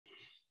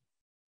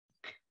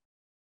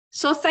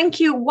So thank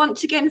you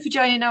once again for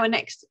joining our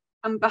next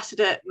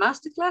Ambassador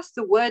Masterclass,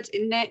 the Words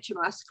in Nature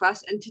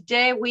Masterclass. And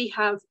today we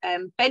have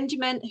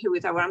Benjamin, who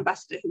is our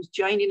ambassador, who's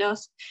joining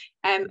us.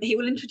 He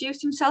will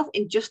introduce himself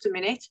in just a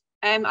minute.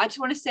 I just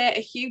want to say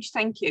a huge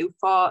thank you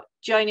for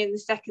joining the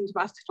second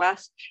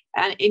masterclass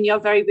and in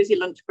your very busy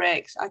lunch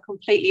breaks. I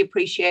completely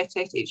appreciate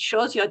it. It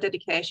shows your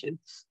dedication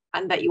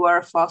and that you are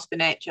a force for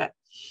nature.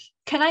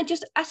 Can I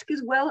just ask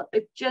as well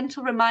a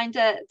gentle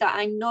reminder that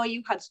I know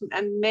you had some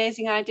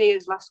amazing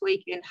ideas last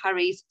week in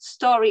Harry's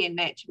Story in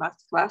Nature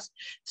Masterclass.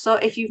 So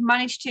if you've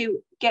managed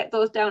to get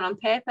those down on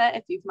paper,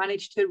 if you've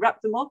managed to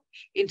wrap them up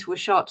into a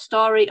short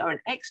story or an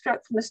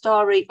extract from a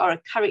story or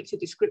a character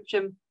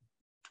description,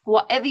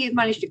 whatever you've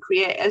managed to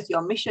create as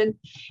your mission,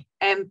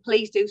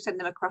 please do send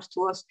them across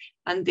to us.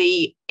 And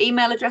the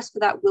email address for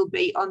that will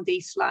be on the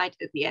slide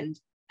at the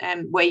end.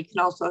 Where you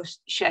can also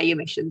share your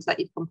missions that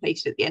you've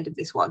completed at the end of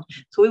this one.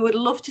 So we would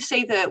love to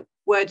see the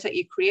words that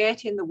you're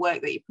creating, the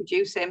work that you're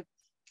producing,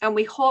 and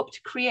we hope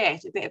to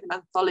create a bit of an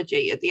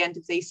anthology at the end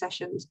of these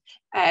sessions,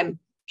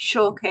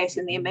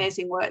 showcasing the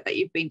amazing work that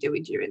you've been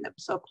doing during them.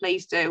 So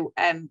please do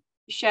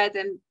share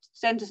them,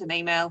 send us an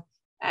email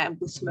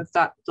with some of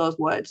those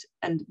words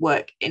and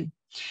work in.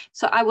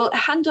 So I will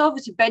hand over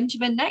to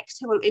Benjamin next,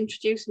 who will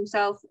introduce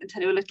himself and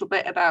tell you a little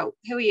bit about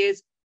who he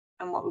is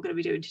and what we're going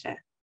to be doing today.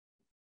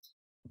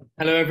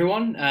 Hello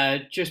everyone.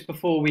 Just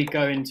before we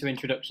go into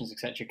introductions,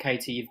 etc.,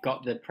 Katie, you've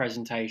got the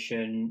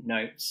presentation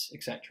notes,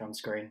 etc., on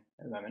screen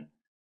at the moment.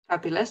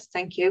 Fabulous.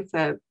 Thank you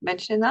for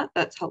mentioning that.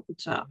 That's helpful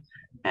to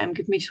know.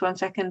 Give me just 1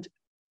 second.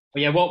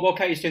 Well, yeah, while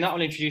Katie's doing that,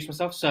 I'll introduce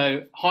myself.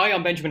 So, hi,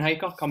 I'm Benjamin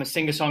Haycock. I'm a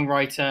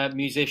singer-songwriter,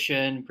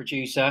 musician,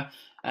 producer,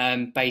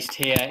 based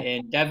here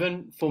in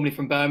Devon, formerly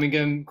from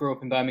Birmingham, grew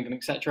up in Birmingham,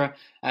 etc.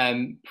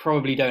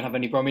 Probably don't have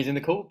any Brummies in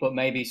the call, but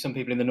maybe some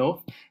people in the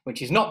north,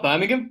 which is not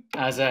Birmingham,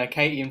 as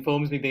Katie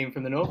informs me, being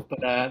from the north, but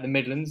the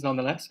Midlands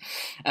nonetheless.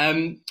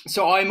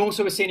 So I'm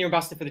also a senior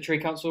ambassador for the Tree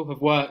Council. I've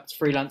worked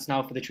freelance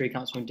now for the Tree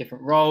Council in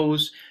different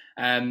roles.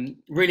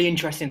 Really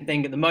interesting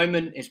thing at the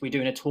moment is we're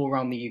doing a tour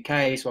around the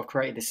UK. So I've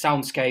created this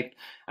soundscape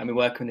and we're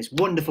working with this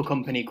wonderful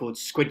company called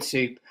Squid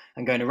Soup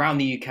and going around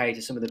the UK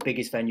to some of the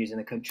biggest venues in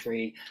the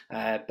country,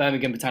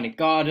 Birmingham Botanic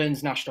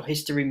Gardens, National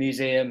History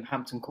Museum,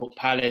 Hampton Court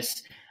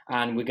Palace.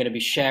 And we're going to be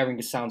sharing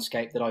the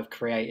soundscape that I've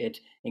created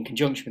in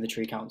conjunction with the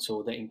Tree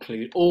Council that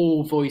include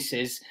all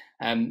voices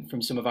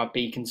from some of our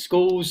beacon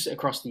schools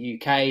across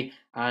the UK.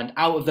 And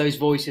out of those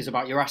voices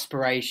about your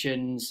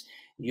aspirations,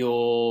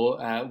 your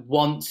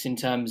wants in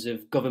terms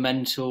of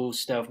governmental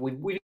stuff,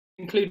 we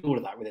include all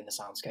of that within the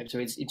soundscape. So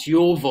it's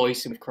your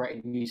voice, and we've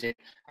created music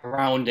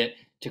around it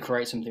to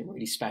create something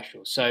really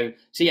special. So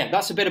yeah,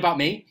 that's a bit about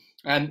me.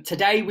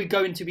 Today we're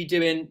going to be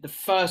doing the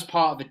first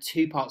part of a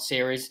two-part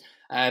series.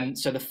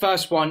 So the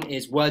first one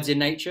is Words in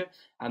Nature,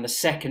 and the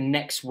second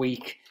next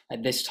week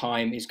at this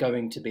time is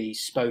going to be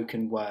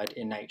Spoken Word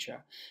in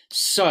Nature.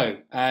 So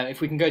if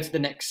we can go to the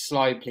next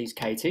slide, please,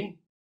 Katie.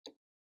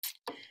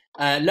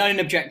 Learning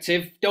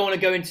objective, don't want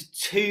to go into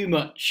too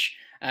much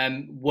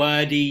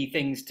wordy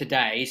things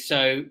today.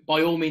 So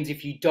by all means,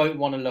 if you don't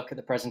want to look at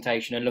the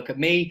presentation and look at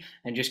me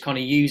and just kind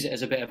of use it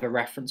as a bit of a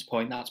reference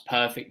point, that's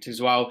perfect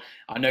as well.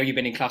 I know you've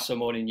been in class all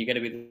morning, you're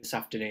going to be this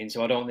afternoon,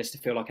 so I don't want this to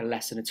feel like a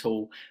lesson at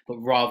all, but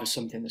rather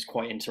something that's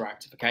quite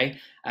interactive, okay?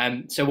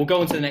 So we'll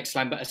go on to the next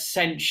slide, but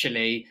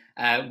essentially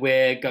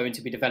we're going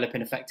to be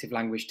developing effective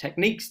language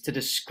techniques to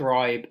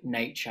describe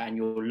nature and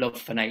your love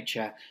for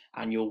nature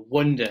and your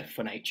wonder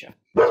for nature.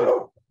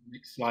 So,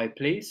 next slide,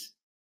 please.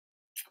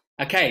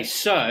 Okay,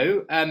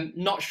 so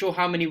not sure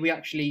how many we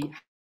actually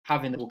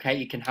have in the book.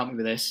 Katie can help me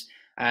with this.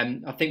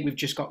 I think we've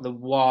just got the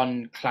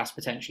one class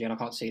potentially, and I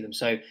can't see them.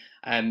 So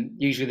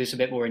usually this is a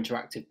bit more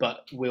interactive,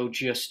 but we'll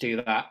just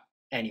do that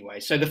anyway.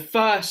 So the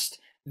first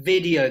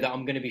video that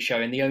I'm going to be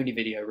showing, the only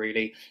video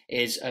really,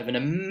 is of an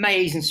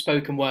amazing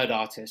spoken word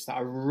artist that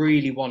I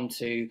really want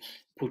to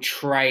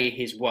portray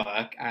his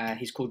work.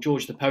 He's called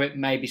George the Poet.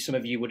 Maybe some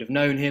of you would have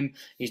known him.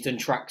 He's done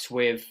tracks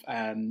with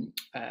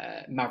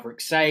Maverick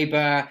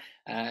Sabre,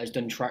 has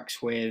done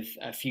tracks with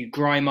a few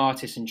grime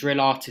artists and drill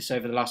artists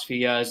over the last few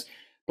years.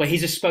 But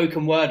he's a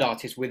spoken word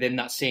artist within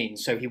that scene.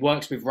 So he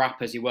works with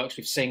rappers, he works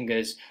with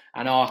singers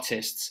and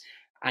artists,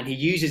 and he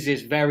uses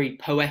his very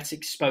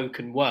poetic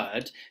spoken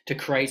word to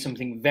create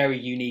something very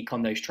unique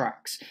on those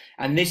tracks.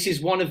 And this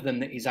is one of them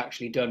that he's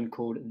actually done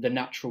called The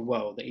Natural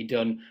World, that he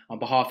done on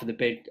behalf of the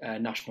big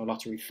National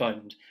Lottery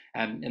Fund.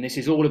 And this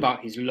is all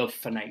about his love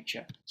for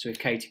nature. So if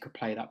Katie could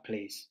play that,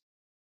 please.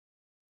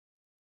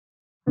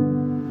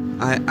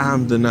 I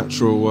am the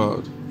natural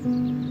world.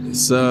 It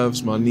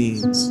serves my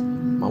needs,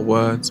 my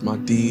words, my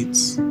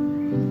deeds.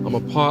 I'm a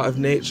part of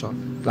nature,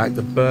 like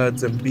the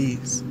birds and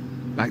bees,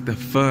 like the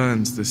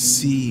ferns, the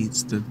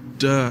seeds, the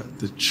dirt,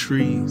 the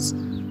trees.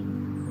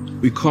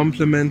 We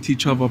complement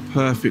each other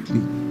perfectly,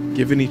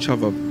 giving each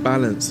other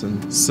balance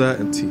and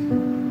certainty.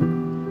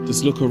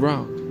 Just look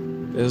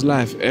around, there's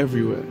life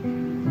everywhere.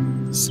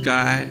 The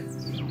sky,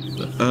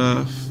 the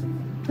earth,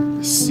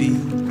 the sea.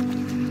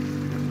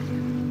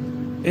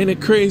 Ain't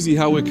it crazy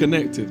how we're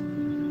connected?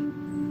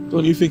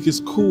 Don't you think it's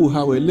cool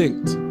how we're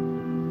linked?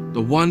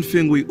 The one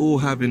thing we all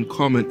have in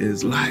common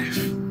is life.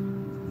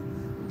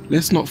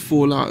 Let's not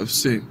fall out of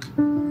sync.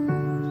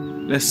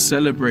 Let's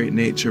celebrate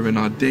nature in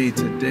our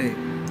day-to-day,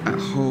 at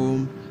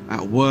home,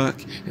 at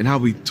work, and how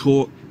we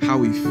talk, how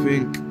we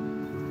think.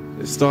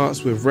 It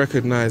starts with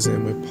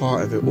recognizing we're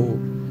part of it all.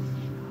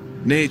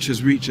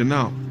 Nature's reaching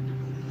out.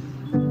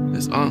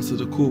 Let's answer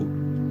the call.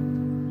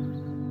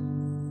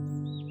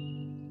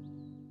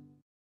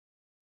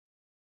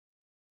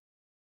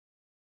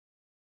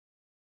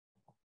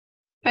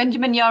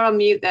 Benjamin, you're on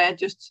mute there.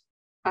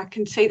 I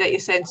can see that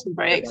you're saying some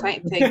very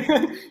exciting things.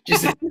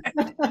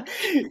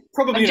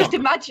 Probably I'm just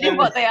imagining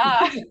what they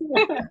are.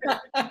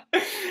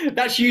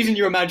 That's using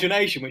your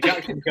imagination, which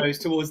actually goes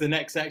towards the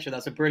next section.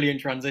 That's a brilliant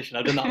transition.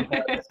 I've done that on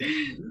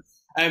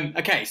purpose.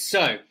 Okay,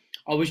 so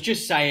I was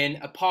just saying,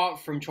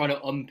 apart from trying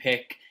to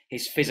unpick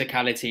his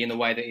physicality and the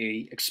way that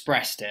he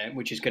expressed it,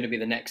 which is going to be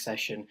the next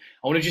session,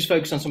 I want to just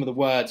focus on some of the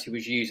words he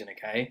was using,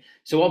 okay?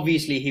 So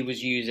obviously he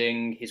was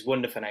using his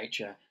wonder for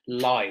nature,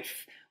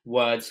 life,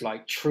 words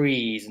like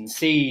trees and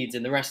seeds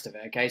and the rest of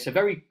it, okay? So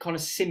very kind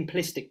of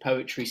simplistic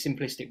poetry,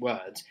 simplistic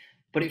words,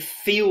 but it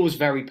feels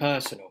very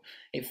personal.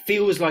 It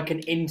feels like an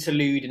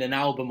interlude in an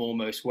album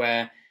almost,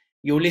 where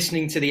you're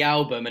listening to the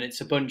album and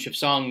it's a bunch of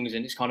songs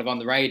and it's kind of on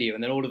the radio,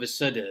 and then all of a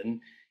sudden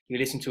you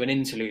listen to an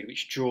interlude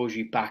which draws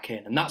you back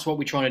in. And that's what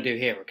we're trying to do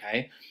here,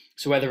 okay?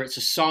 So whether it's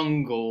a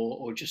song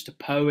or just a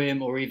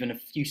poem or even a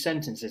few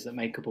sentences that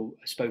make up a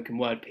spoken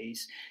word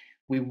piece,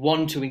 we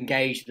want to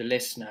engage the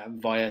listener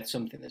via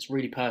something that's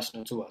really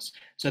personal to us.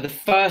 So the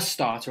first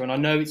starter, and I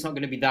know it's not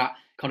going to be that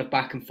kind of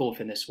back and forth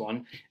in this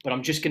one, but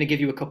I'm just going to give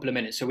you a couple of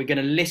minutes. So we're going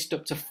to list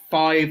up to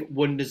 5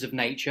 wonders of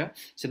nature.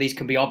 So these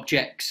can be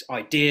objects,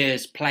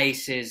 ideas,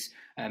 places,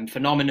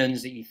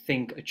 phenomenons that you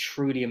think are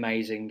truly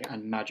amazing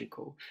and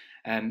magical.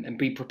 And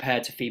be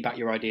prepared to feedback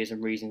your ideas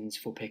and reasons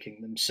for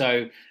picking them.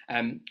 So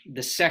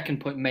the second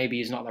point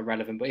maybe is not that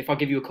relevant, but if I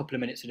give you a couple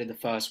of minutes to do the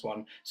first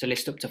one, so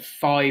list up to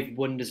 5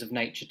 wonders of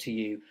nature to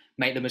you,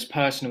 make them as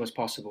personal as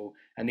possible.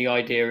 And the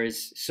idea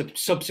is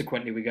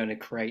subsequently we're going to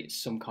create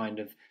some kind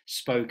of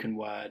spoken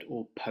word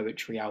or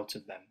poetry out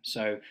of them.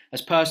 So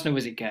as personal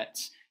as it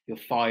gets, your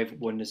 5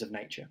 wonders of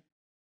nature.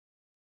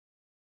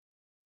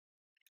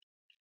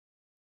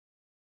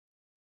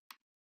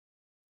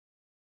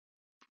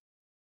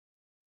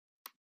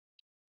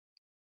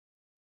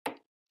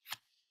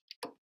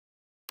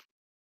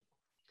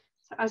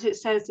 As it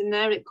says in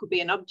there, it could be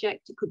an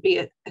object, it could be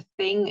a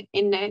thing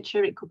in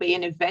nature, it could be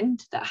an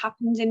event that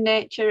happens in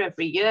nature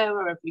every year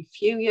or every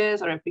few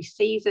years or every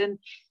season.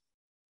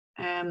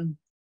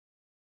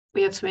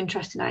 We had some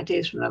interesting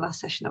ideas from the last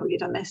session that we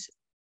did on this,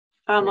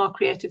 far more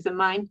creative than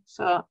mine.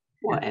 So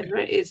whatever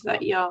it is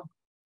that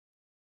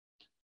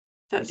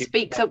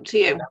speaks up to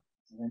you,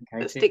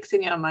 that sticks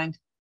in your mind.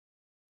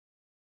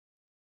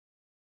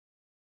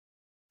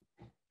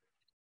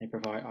 They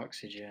provide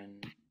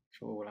oxygen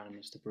for all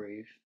animals to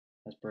breathe.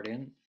 That's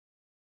brilliant.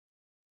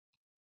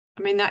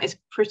 I mean, that is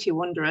pretty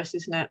wondrous,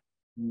 isn't it?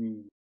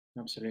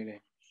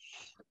 Absolutely.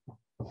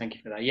 Thank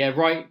you for that.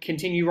 Yeah,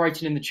 continue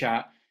writing in the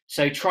chat.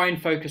 So try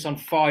and focus on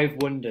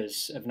 5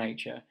 wonders of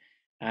nature.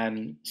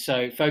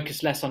 So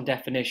focus less on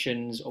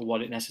definitions or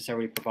what it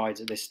necessarily provides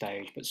at this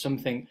stage, but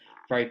something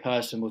very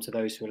personal to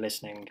those who are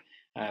listening.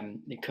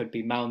 It could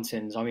be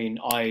mountains. I mean,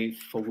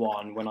 for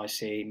one, when I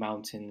see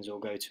mountains or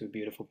go to a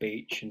beautiful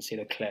beach and see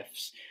the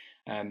cliffs,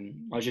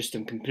 I just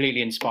am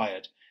completely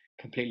inspired,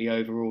 completely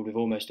overruled with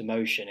almost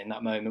emotion in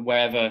that moment.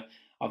 Wherever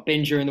I've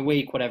been during the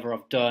week, whatever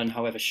I've done,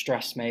 however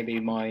stressed maybe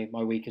my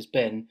week has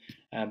been,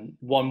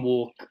 one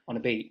walk on a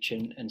beach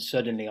and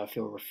suddenly I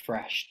feel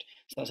refreshed.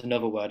 So that's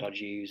another word I'd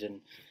use,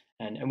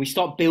 and we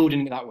start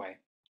building it that way.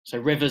 So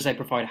rivers, they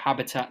provide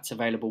habitats,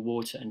 available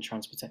water and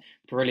transportation.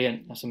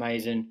 Brilliant, that's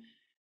amazing.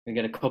 We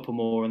get a couple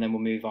more and then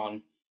we'll move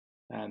on.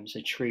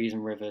 So trees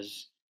and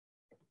rivers.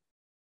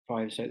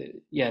 5. So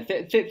yeah,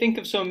 think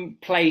of some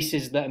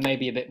places that are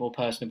maybe a bit more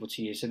personable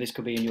to you. So this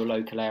could be in your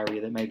local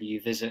area that maybe you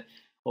visit,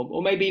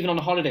 or maybe even on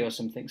a holiday or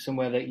something,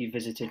 somewhere that you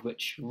visited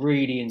which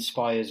really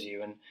inspires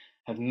you and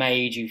have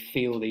made you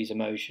feel these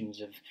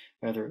emotions of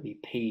whether it be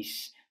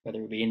peace,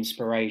 whether it be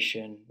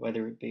inspiration,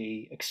 whether it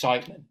be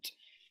excitement,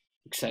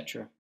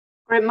 etc.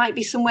 Or it might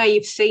be somewhere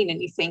you've seen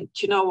and you think,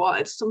 do you know what,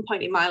 at some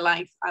point in my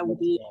life, I would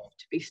love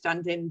to be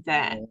standing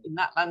there in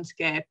that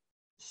landscape,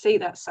 see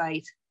that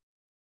sight.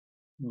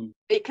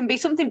 It can be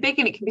something big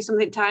and it can be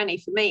something tiny.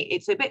 For me,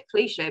 it's a bit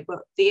cliche,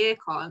 but the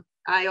acorn,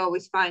 I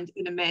always find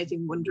an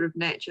amazing wonder of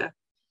nature.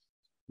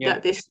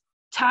 That this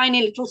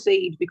tiny little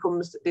seed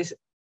becomes this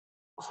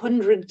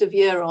hundreds of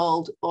year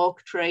old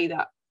oak tree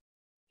that,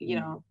 you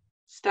know,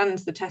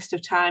 stands the test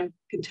of time,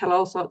 can tell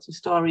all sorts of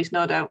stories,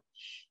 no doubt.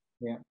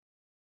 Yeah.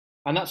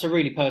 And that's a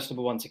really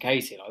personable one to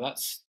Katie. Like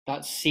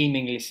that's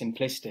seemingly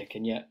simplistic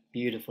and yet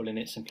beautiful in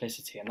its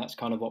simplicity. And that's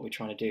kind of what we're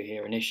trying to do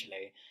here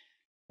initially.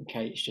 And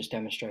Kate's just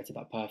demonstrated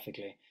that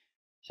perfectly.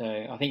 So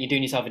I think you're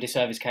doing yourself a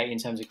disservice, Katie, in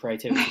terms of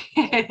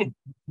creativity.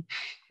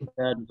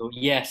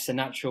 Yes, a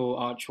natural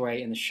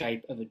archway in the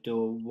shape of a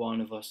door one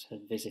of us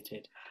has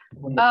visited.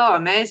 Oh,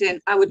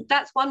 amazing.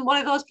 That's one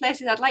of those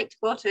places I'd like to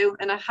go to,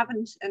 and I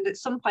haven't, and at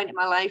some point in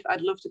my life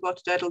I'd love to go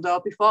to Durdle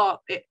Door before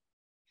it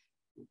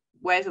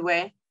wears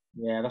away.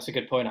 Yeah, that's a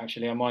good point,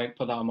 actually. I might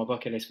put that on my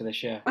bucket list for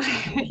this year.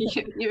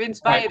 You've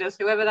inspired us,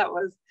 whoever that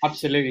was.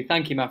 Absolutely.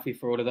 Thank you, Matthew,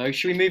 for all of those.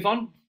 Should we move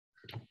on?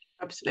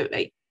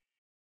 Absolutely.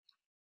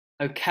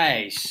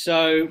 Okay,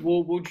 so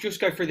we'll just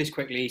go through this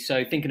quickly.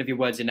 So thinking of your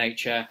words in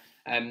nature.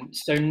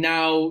 So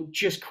now,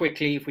 just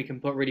quickly, if we can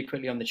put really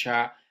quickly on the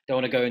chat, don't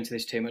want to go into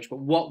this too much, but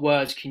what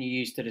words can you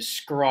use to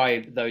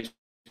describe those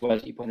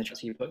words that you put in the chat?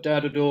 So you put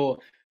door,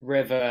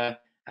 river,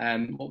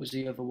 what was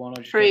the other one?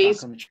 I'll just trees. Go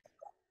back on the chat.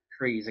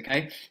 Trees,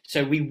 okay?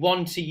 So we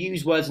want to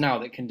use words now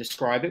that can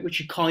describe it,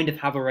 which you kind of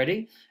have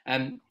already.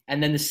 And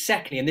then the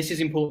secondly, and this is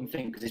an important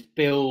thing because this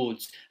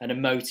builds an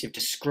emotive,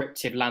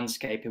 descriptive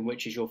landscape in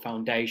which is your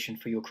foundation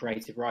for your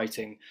creative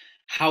writing.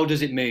 How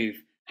does it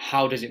move?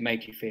 How does it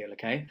make you feel,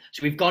 okay?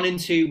 So we've gone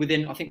into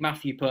within, I think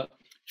Matthew put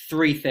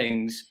 3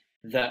 things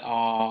that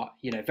are,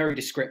 very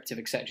descriptive,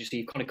 etc. So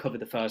you've kind of covered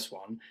the first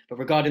one, but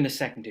regarding the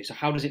second 2, so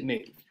how does it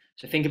move?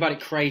 So think about it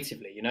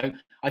creatively,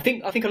 I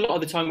think a lot of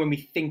the time when we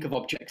think of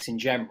objects in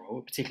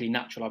general, particularly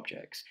natural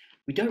objects,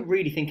 we don't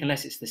really think,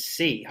 unless it's the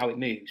sea, how it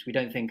moves. We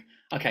don't think,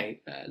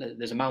 okay,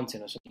 there's a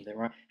mountain or something,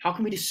 right? How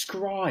can we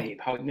describe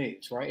how it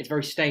moves, right? It's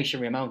very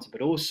stationary, a mountain,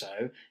 but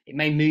also it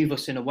may move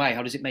us in a way.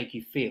 How does it make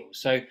you feel?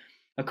 So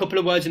a couple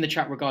of words in the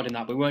chat regarding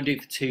that, but we won't do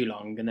it for too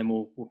long, and then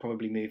we'll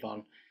probably move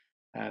on,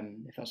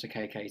 if that's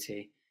okay,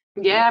 Katie.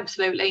 Yeah,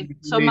 absolutely.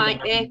 So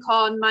my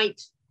acorn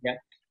might... Yeah.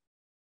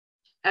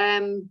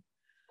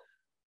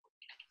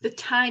 The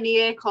tiny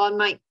acorn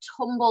might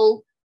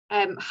tumble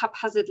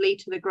haphazardly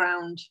to the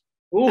ground,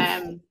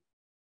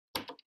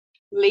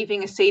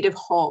 leaving a seed of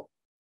hope.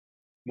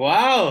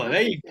 Wow,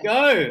 there you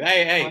go.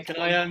 Hey, can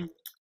I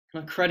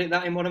credit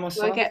that in one of my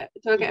songs?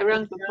 Do I get a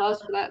round of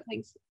applause for that?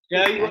 Thanks.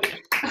 Yeah, you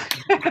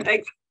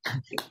Thanks.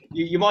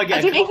 You might get.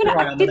 I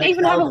didn't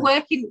even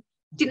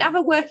have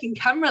a working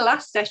camera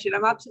last session.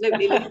 I'm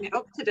absolutely living it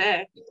up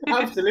today.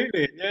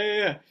 Absolutely,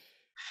 yeah.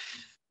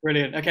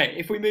 Brilliant. Okay,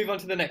 if we move on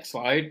to the next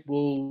slide,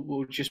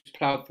 we'll just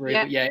plow through.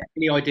 Yeah. But yeah,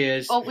 any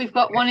ideas? Oh, we've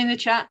got one in the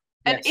chat.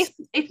 And yes.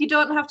 if you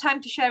don't have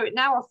time to share it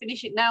now or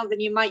finish it now, then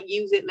you might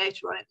use it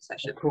later on in the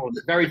session. Of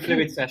course, very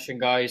fluid session,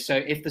 guys. So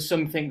if there's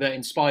something that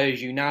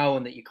inspires you now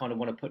and that you kind of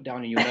want to put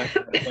down in your notes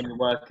when you're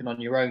working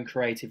on your own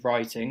creative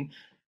writing,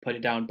 put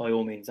it down by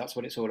all means. That's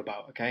what it's all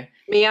about, okay?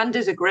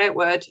 Meander's a great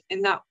word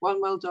in that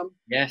one. Well done.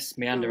 Yes,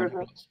 meander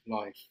and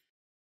life.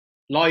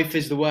 Life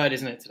is the word,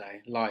 isn't it, today?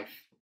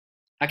 Life.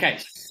 Okay,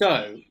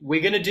 so we're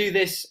going to do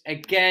this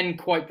again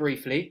quite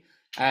briefly,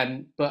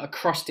 but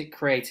acrostic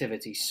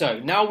creativity. So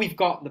now we've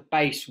got the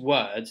base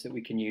words that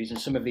we can use,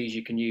 and some of these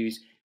you can use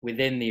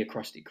within the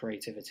acrostic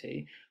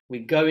creativity.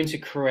 We're going to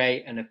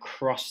create an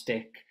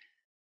acrostic.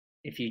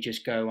 If you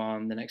just go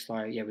on the next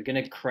slide, yeah, we're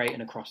going to create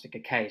an acrostic.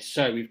 Okay,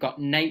 so we've got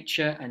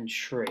nature and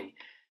tree.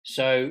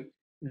 So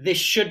this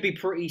should be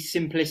pretty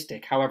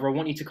simplistic. However, I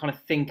want you to kind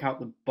of think out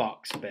the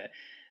box a bit.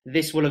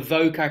 This will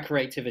evoke our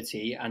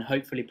creativity and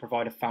hopefully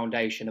provide a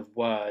foundation of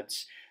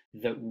words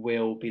that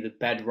will be the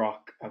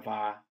bedrock of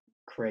our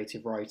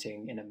creative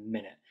writing in a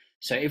minute.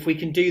 So if we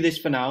can do this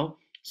for now,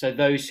 so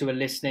those who are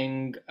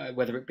listening,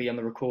 whether it be on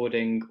the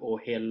recording or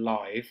here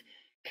live,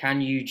 can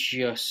you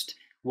just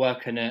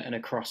work on an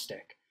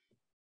acrostic,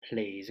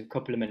 please? A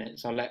couple of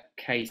minutes. I'll let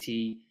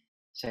Katie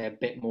say a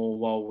bit more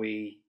while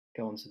we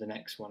go on to the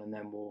next one, and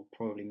then we'll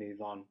probably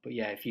move on. But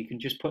yeah, if you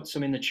can just put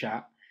some in the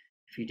chat,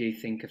 if you do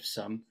think of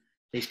some.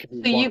 So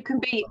you can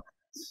be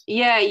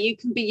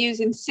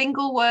using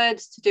single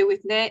words to do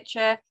with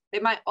nature. They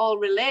might all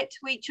relate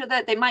to each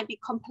other. They might be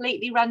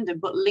completely random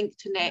but linked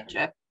to nature.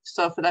 Yeah.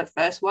 So for that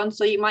first one,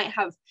 so you might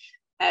have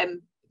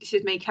this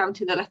is me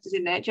counting the letters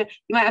in nature.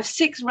 You might have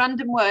 6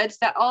 random words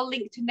that all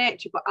link to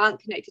nature but aren't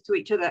connected to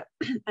each other,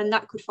 and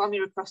that could form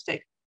your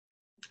acrostic.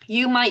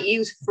 You might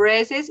use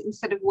phrases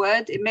instead of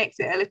words. It makes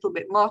it a little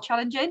bit more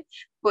challenging,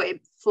 but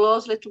it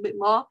flows a little bit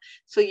more.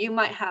 So you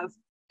might have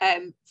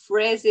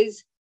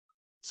phrases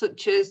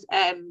such as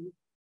a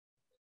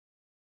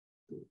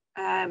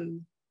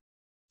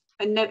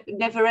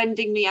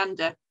never-ending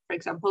meander, for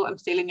example. I'm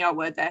stealing your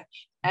word there.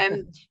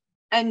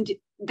 And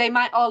they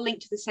might all link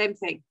to the same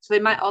thing. So they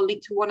might all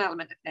link to one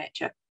element of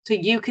nature. So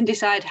you can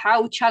decide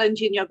how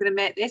challenging you're going to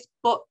make this,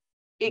 but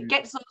it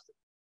gets those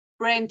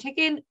brain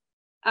ticking,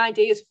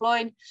 ideas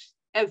flowing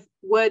of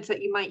words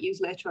that you might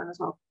use later on as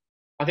well.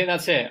 I think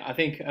that's it. I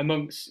think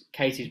amongst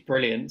Katie's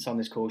brilliance on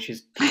this call,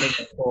 she's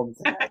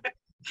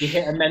you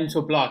hit a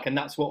mental block, and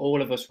that's what all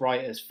of us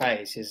writers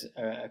face, is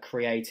a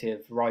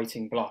creative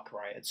writing block,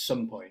 right? At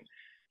some point,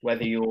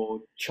 whether you're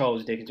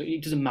Charles Dickens,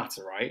 it doesn't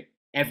matter, right?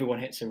 Everyone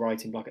hits a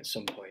writing block at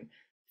some point.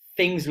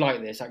 Things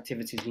like this,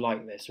 activities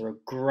like this, are a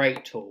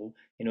great tool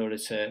in order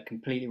to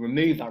completely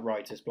remove that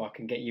writer's block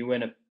and get you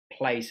in a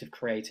place of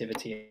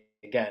creativity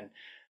again.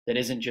 that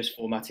isn't just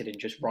formatted in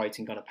just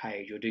writing on a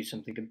page. You'll do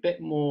something a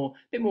bit more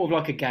of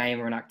like a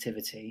game or an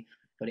activity,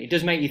 but it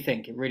does make you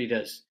think. It really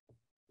does.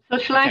 So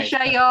shall I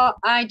share your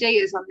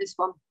ideas on this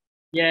one?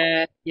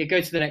 Yeah, go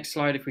to the next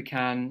slide if we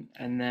can,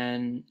 and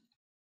then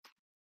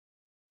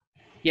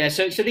yeah.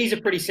 So these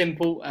are pretty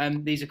simple.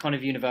 These are kind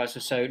of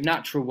universal. So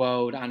natural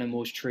world,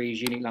 animals,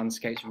 trees, unique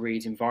landscapes,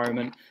 reeds,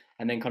 environment,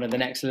 and then kind of the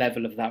next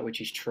level of that,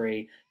 which is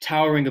tree,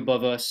 towering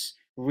above us,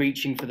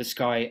 reaching for the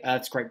sky,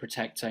 Earth's great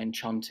protector,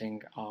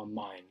 enchanting our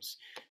minds.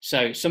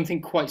 So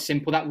something quite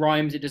simple that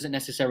rhymes. It doesn't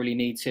necessarily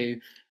need to.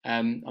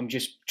 I'm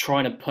just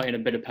trying to put in a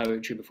bit of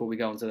poetry before we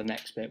go on to the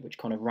next bit, which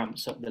kind of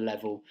ramps up the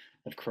level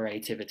of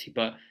creativity.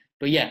 But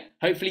yeah,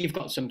 hopefully you've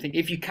got something.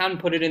 If you can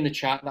put it in the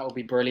chat, that would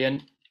be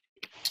brilliant.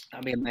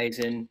 That'd be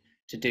amazing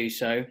to do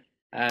so.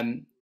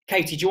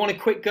 Katie, do you want a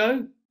quick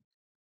go?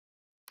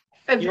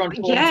 You're on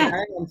form today.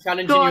 I'm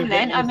challenging go you on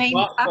then. I mean,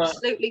 spot,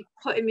 absolutely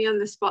putting me on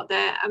the spot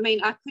there. I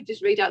mean, I could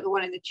just read out the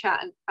one in the chat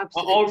and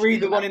absolutely. I'll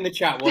read the one in the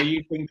chat while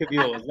you think of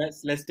yours.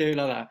 Let's do it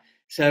like that.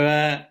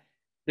 So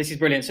this is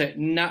brilliant. So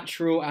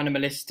natural,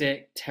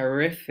 animalistic,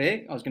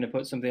 terrific. I was going to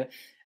put something.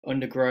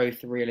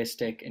 Undergrowth,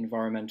 realistic,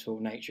 environmental,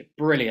 nature.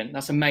 Brilliant.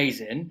 That's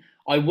amazing.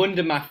 I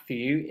wonder,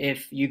 Matthew,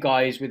 if you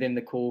guys within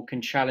the call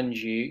can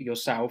challenge you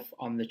yourself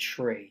on the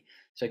tree.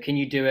 So can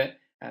you do it?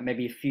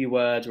 Maybe a few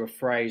words or a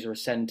phrase or a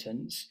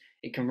sentence.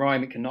 It can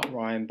rhyme, it cannot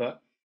rhyme,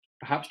 but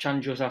perhaps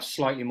challenge yourself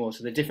slightly more.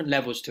 So there are different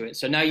levels to it.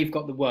 So now you've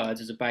got the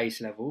words as a base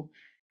level.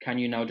 Can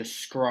you now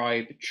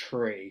describe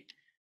tree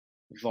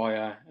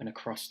via an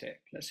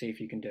acrostic? Let's see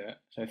if you can do it.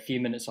 So a few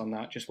minutes on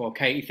that, just while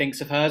Katie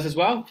thinks of hers as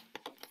well.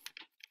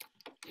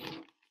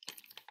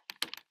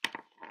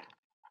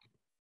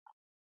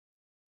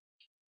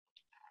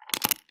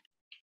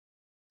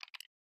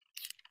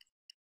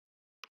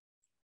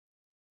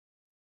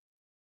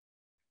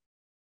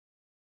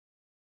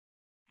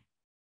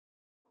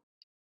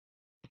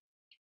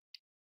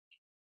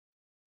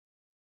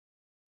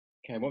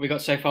 Okay, what we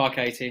got so far,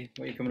 Katie?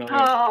 What are you coming up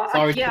with?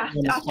 Sorry, yeah,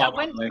 I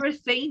went for a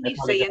theme, you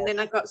see, and then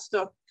I got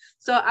stuck.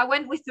 So I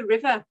went with the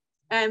river.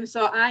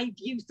 So I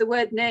used the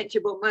word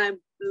nature, but my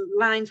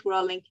lines were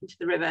all linking to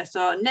the river.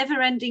 So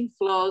never-ending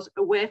flows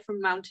away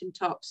from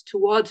mountaintops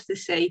towards the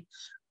sea,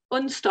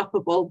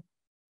 unstoppable,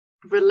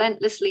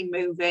 relentlessly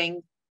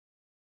moving.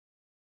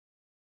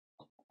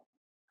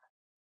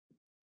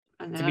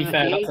 To be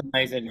fair, that's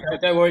amazing.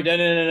 Don't worry,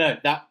 no.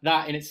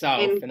 That in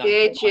itself.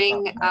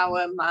 Engaging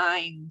our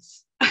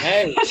minds.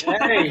 Hey,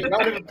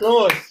 round of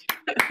applause.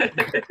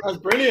 That's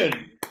brilliant.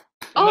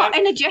 Oh,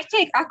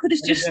 energetic. I could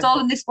have just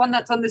stolen this one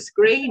that's on the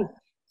screen.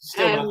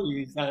 Still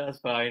that's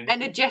fine.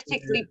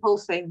 Energetically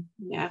pulsing.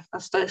 Yeah, I'll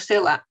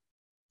still that.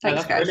 Thanks,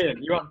 that's guys.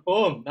 Brilliant. You're on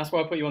form. That's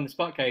why I put you on the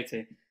spot,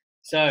 Katie.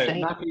 So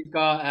Matthew's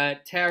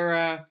got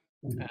terror,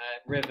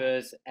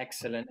 rivers,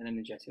 excellent, and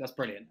energetic. That's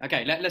brilliant.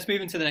 Okay, let's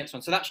move into the next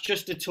one. So that's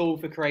just a tool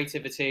for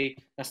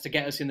creativity. That's to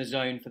get us in the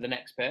zone for the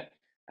next bit.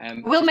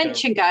 We'll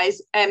mention,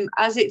 guys,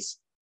 as it's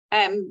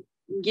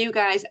you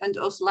guys and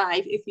us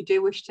live, if you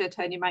do wish to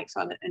turn your mics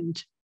on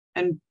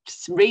and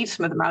read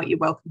some of them out, you're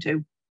welcome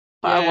to.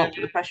 But I won't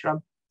put the pressure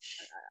on.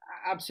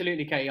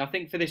 Absolutely, Katie. I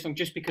think for this one,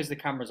 just because the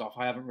camera's off,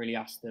 I haven't really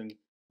asked them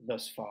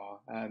thus far.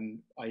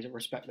 I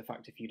respect the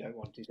fact if you don't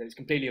want to, so it's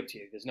completely up to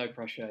you. There's no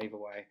pressure either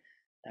way.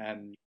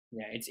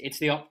 Yeah, it's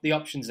the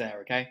options there.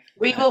 Okay.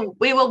 We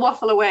will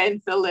waffle away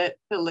and fill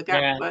the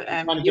gap,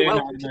 but you're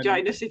welcome to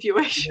join us if you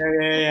wish.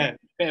 Yeah.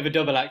 Bit of a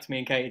double act, me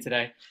and Katie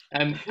today.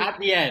 At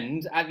the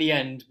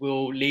end,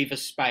 we'll leave a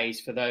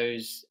space for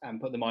those and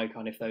put the mic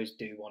on if those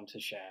do want to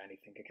share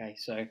anything. Okay.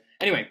 So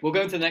anyway, we'll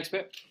go into the next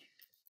bit.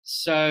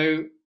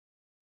 So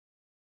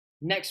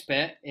next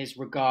bit is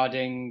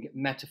regarding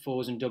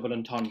metaphors and double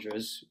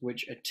entendres,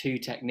 which are two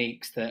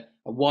techniques that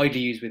are widely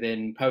used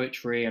within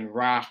poetry and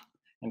rap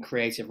and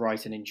creative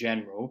writing in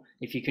general.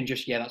 If you can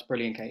just, that's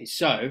brilliant, Katie.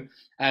 So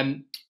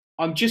I'm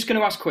just going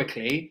to ask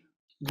quickly,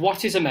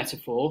 what is a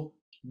metaphor?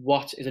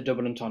 What is a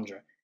double entendre?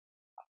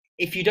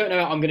 If you don't know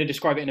it, I'm going to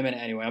describe it in a minute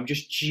anyway. I'm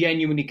just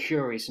genuinely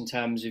curious in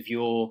terms of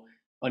your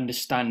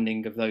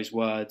understanding of those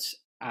words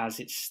as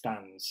it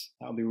stands.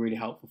 That would be really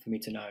helpful for me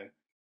to know,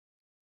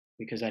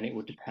 because then it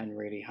would depend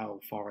really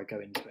how far I go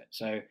into it.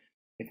 So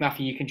if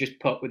Matthew, you can just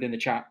put within the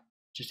chat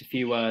just a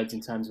few words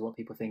in terms of what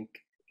people think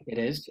it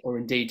is, or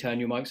indeed turn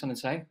your mics on and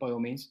say, by all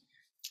means.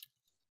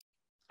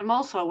 I'm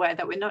also aware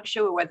that we're not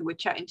sure whether we're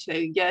chatting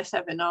to year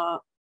 7 or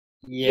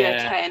year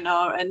 10,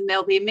 and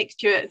there'll be a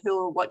mixture who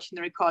are watching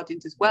the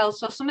recordings as well.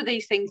 So some of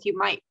these things you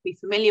might be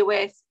familiar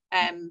with,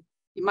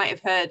 you might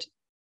have heard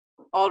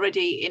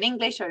already in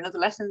English or in other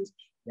lessons,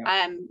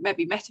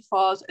 maybe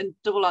metaphors and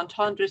double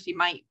entendres you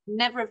might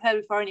never have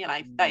heard before in your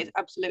life. That is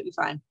absolutely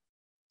fine.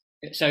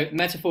 So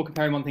metaphor,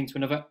 comparing one thing to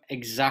another,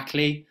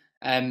 exactly.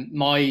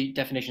 My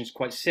definition is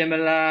quite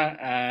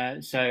similar.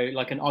 So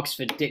like an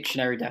Oxford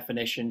Dictionary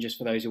definition, just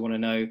for those who want to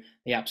know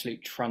the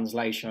absolute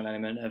translational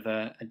element of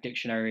a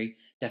dictionary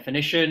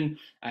definition,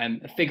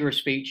 a figure of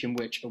speech in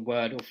which a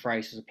word or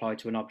phrase is applied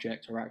to an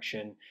object or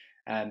action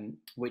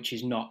which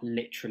is not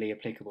literally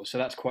applicable. So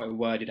that's quite a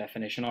wordy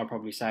definition. I'd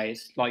probably say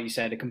it's, like you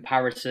said, a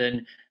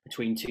comparison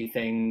between two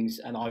things,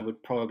 and I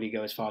would probably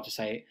go as far to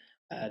say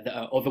that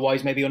are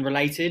otherwise maybe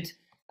unrelated.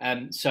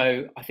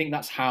 So I think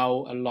that's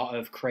how a lot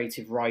of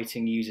creative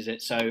writing uses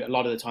it. So a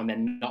lot of the time they're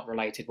not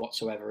related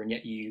whatsoever, and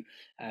yet you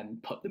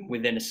put them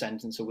within a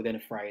sentence or within a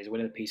phrase or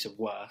within a piece of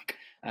work.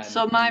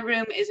 So my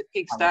room is a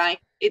pigsty.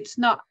 It's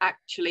not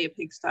actually a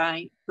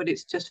pigsty, but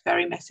it's just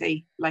very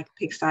messy, like a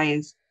pigsty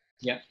is.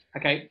 Yeah.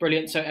 Okay.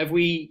 Brilliant. So have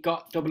we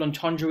got double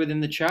entendre within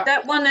the chat?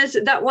 That one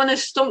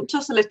has stumped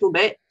us a little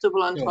bit.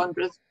 Double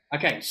entendres.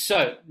 Okay.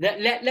 So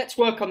let's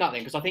work on that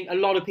then, because I think a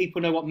lot of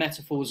people know what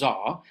metaphors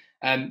are.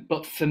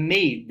 But for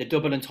me, the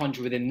double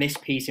entendre within this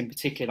piece in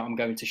particular that I'm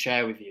going to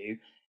share with you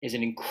is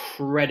an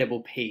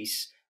incredible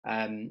piece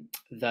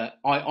that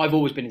I've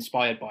always been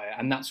inspired by it,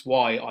 and that's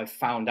why I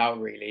found out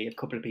really a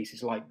couple of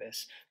pieces like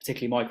this,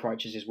 particularly Mike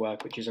Righteous's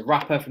work, which is a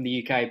rapper from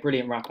the UK,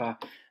 brilliant rapper.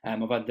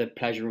 I've had the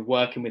pleasure of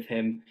working with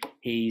him.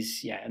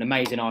 He's an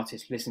amazing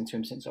artist. Listened to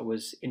him since I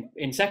was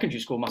in secondary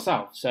school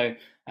myself, so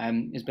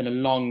he's been a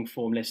long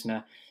form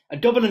listener. A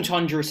double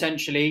entendre,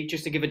 essentially,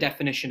 just to give a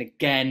definition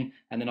again,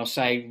 and then I'll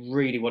say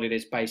really what it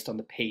is based on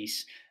the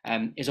piece,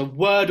 is a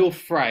word or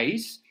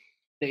phrase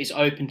that is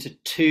open to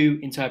two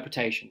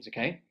interpretations,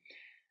 okay?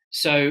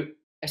 So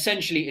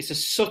essentially, it's a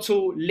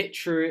subtle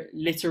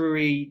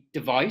literary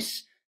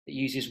device that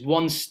uses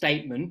one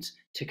statement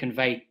to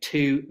convey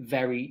two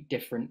very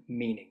different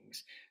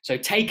meanings. So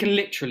taken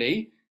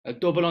literally, a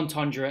double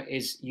entendre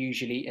is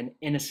usually an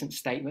innocent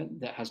statement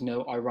that has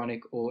no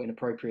ironic or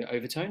inappropriate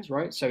overtones,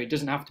 right? So it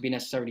doesn't have to be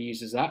necessarily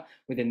used as that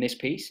within this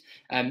piece.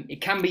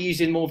 It can be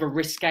used in more of a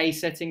risque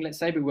setting, let's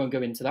say, but we won't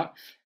go into that.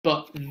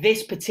 But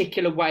this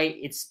particular way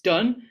it's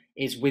done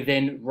is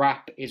within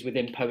rap, is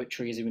within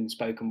poetry, is within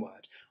spoken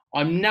word.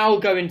 I'm now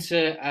going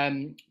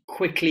to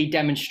quickly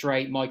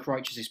demonstrate Mike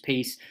Righteous's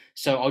piece.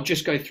 So I'll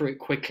just go through it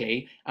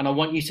quickly, and I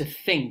want you to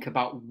think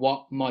about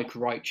what Mike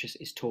Righteous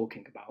is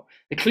talking about.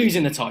 The clue's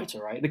in the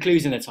title, right? The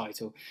clue's in the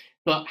title.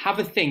 But have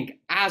a think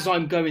as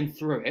I'm going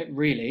through it,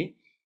 really,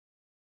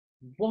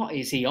 what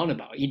is he on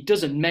about? He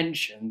doesn't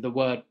mention the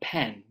word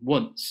pen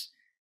once,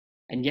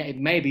 and yet it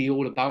may be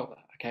all about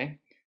that, okay?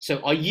 So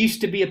I used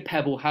to be a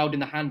pebble held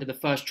in the hand of the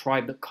first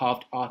tribe that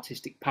carved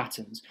artistic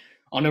patterns.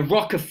 On a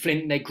rock of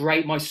flint, they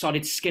grate my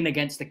solid skin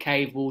against the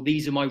cave wall.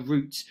 These are my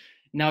roots.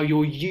 Now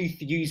your youth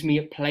use me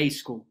at play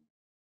school.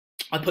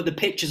 I put the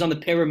pictures on the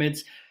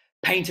pyramids,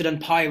 painted on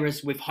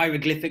papyrus with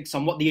hieroglyphics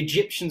on what the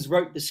Egyptians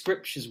wrote the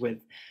scriptures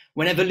with.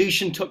 When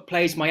evolution took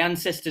place, my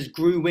ancestors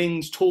grew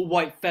wings, tall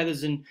white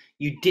feathers, and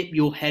you dip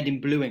your head in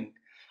bluing.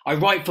 I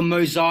write for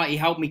Mozart. He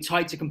held me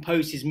tight to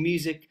compose his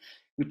music.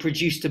 We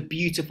produced a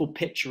beautiful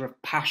picture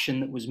of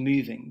passion that was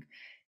moving.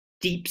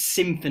 Deep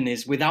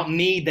symphonies. Without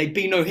me, there'd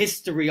be no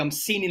history. I'm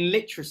seen in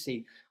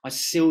literacy. I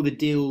seal the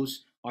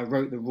deals. I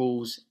wrote the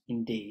rules,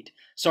 indeed.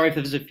 Sorry if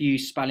there's a few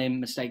spelling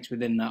mistakes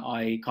within that.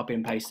 I copy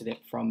and pasted it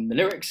from the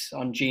lyrics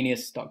on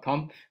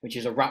genius.com, which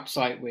is a rap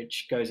site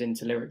which goes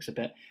into lyrics a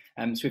bit.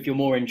 So if you're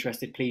more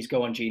interested, please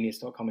go on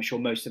genius.com. I'm sure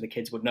most of the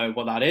kids would know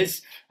what that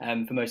is.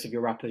 For most of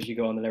your rappers, you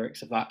go on the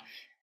lyrics of that.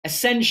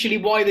 Essentially,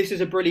 why this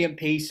is a brilliant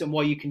piece and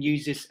why you can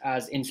use this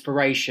as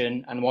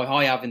inspiration, and why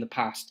I have in the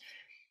past.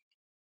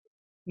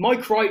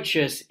 Mike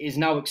Righteous is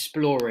now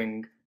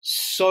exploring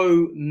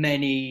so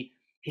many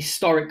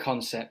historic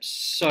concepts,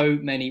 so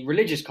many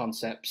religious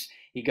concepts.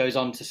 He goes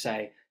on to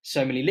say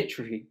so many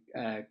literary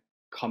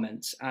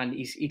comments, and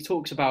he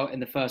talks about in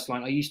the first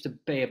line, I used to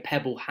be a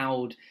pebble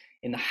held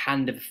in the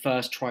hand of the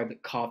first tribe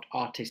that carved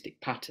artistic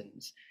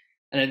patterns.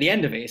 And at the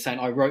end of it, he's saying,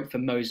 I wrote for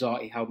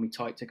Mozart, he held me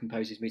tight to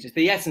compose his music.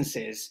 The essence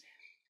is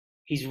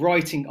he's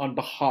writing on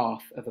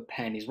behalf of a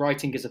pen. He's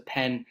writing as a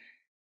pen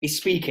is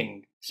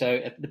speaking.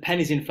 So the pen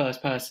is in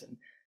first person.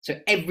 So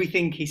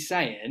everything he's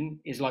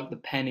saying is like the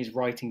pen is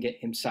writing it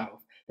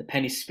himself. The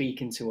pen is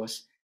speaking to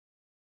us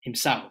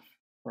himself,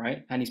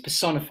 right? And he's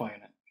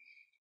personifying it.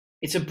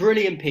 It's a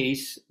brilliant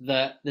piece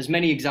that there's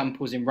many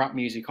examples in rap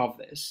music of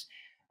this.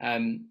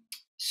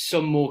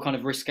 Some more kind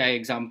of risque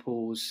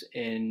examples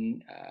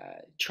in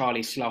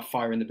Charlie Slough,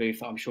 Fire in the Booth,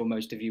 that I'm sure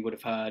most of you would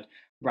have heard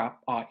rap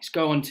artists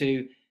go on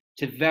to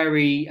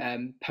very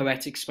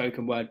poetic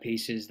spoken word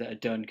pieces that are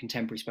done,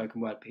 contemporary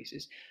spoken word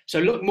pieces. So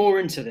look more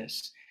into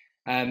this.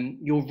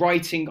 You're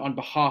writing on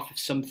behalf of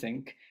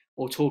something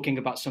or talking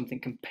about something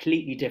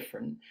completely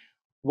different,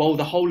 while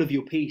the whole of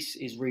your piece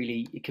is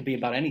really, it could be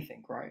about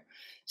anything, right?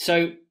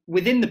 So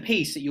within the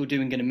piece that you're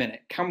doing in a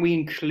minute, can we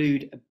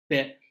include a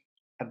bit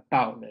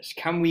about this?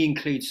 Can we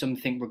include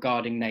something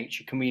regarding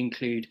nature? Can we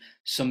include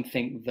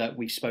something that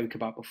we've spoke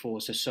about before?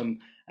 So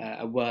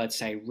a word,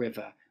 say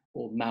river,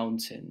 or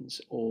mountains,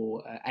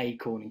 or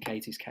acorn in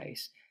Katie's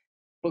case.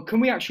 But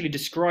can we actually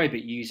describe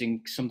it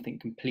using something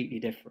completely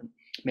different?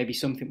 Maybe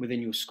something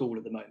within your school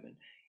at the moment.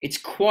 It's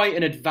quite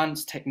an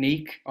advanced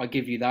technique, I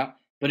give you that.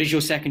 But as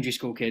your secondary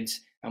school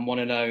kids and want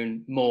to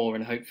learn more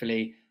and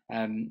hopefully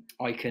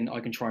I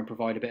can try and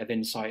provide a bit of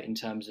insight in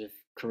terms of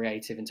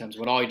creative, in terms of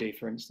what I do.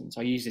 For instance,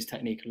 I use this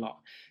technique a lot.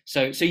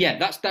 So yeah,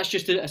 that's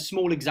just a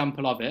small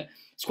example of it.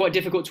 It's quite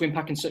difficult to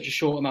unpack in such a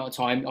short amount of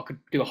time. I could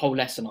do a whole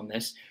lesson on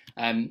this,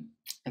 and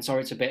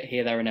sorry it's a bit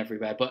here, there, and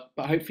everywhere, but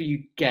hopefully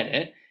you get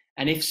it.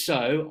 And if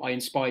so, I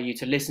inspire you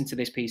to listen to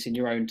this piece in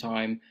your own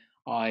time.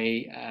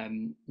 I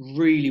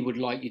really would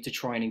like you to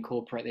try and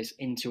incorporate this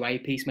into a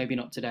piece, maybe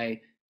not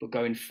today, but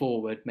going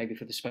forward, maybe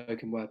for the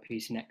spoken word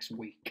piece next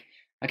week.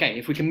 Okay,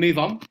 if we can move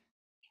on.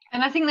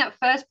 And I think that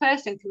first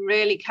person can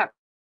really capture.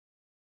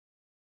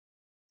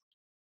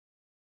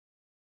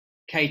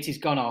 Katie's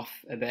gone off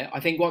a bit. I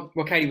think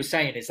what Katie was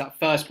saying is that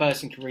first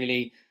person can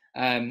really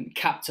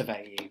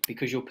captivate you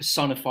because you're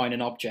personifying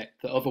an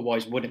object that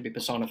otherwise wouldn't be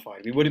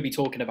personified. We wouldn't be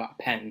talking about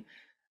a pen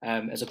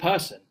as a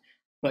person,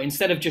 but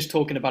instead of just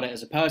talking about it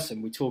as a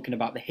person, we're talking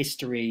about the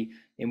history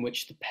in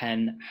which the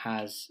pen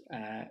has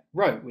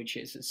wrote, which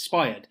is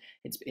inspired.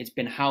 It's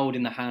been held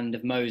in the hand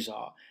of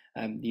Mozart,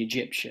 the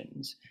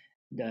Egyptians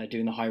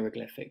doing the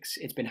hieroglyphics.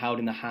 It's been held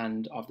in the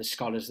hand of the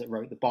scholars that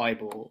wrote the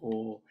Bible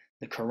or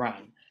the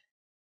Quran.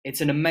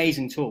 It's an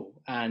amazing tool,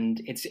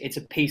 and it's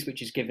a piece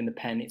which is given the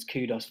pen its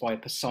kudos by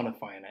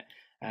personifying it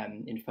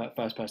in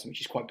first person,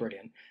 which is quite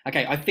brilliant.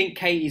 Okay, I think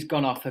Katie's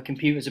gone off. Her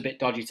computer's a bit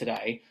dodgy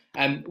today.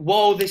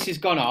 While this has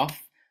gone off,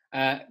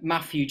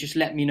 Matthew, just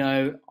let me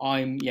know.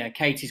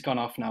 Katie's gone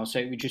off now, so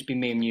it would just be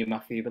me and you,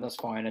 Matthew, but that's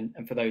fine.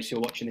 And for those who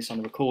are watching this on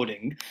the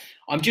recording,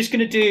 I'm just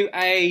going to do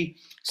a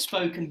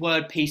spoken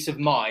word piece of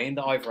mine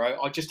that I've wrote.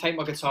 I'll just take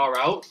my guitar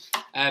out.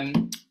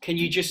 Can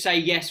you just say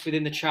yes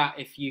within the chat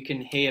if you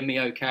can hear me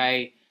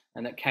okay,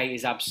 and that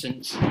Katie's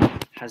absence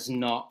has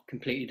not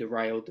completely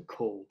derailed the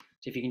call?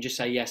 So if you can just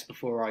say yes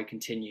before I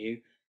continue,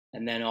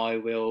 and then I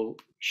will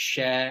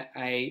share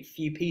a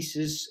few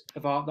pieces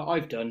of art that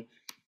I've done.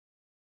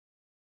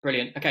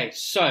 Brilliant. Okay,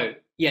 so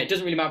yeah, it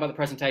doesn't really matter about the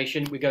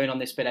presentation. We're going on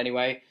this bit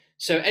anyway.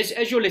 So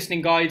as you're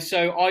listening, guys,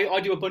 so I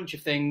do a bunch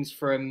of things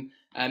from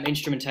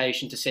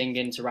instrumentation to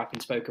singing to rapping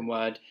spoken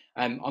word.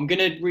 I'm going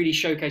to really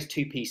showcase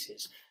two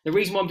pieces. The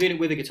reason why I'm doing it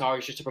with a guitar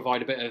is just to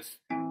provide a bit of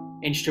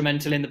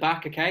instrumental in the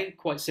back, okay?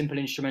 Quite simple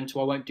instrumental.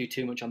 I won't do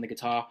too much on the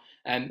guitar.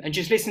 And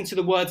just listen to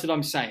the words that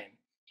I'm saying.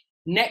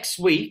 Next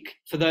week,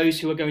 for those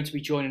who are going to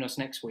be joining us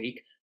next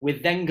week, we're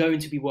then going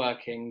to be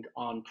working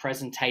on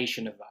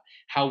presentation of that,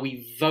 how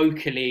we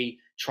vocally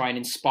try and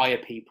inspire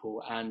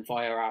people and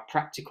via our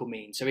practical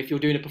means. So if you're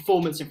doing a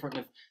performance in front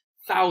of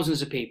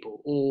thousands of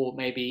people, or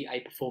maybe a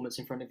performance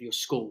in front of your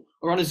school,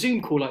 or on a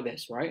Zoom call like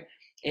this, right?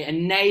 It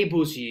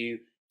enables you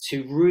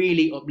to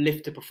really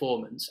uplift the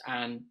performance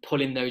and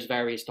pull in those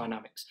various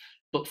dynamics.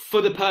 But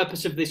for the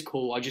purpose of this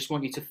call, I just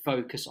want you to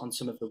focus on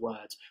some of the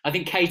words. I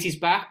think Katie's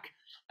back.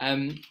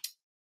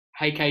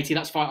 Hey, Katie,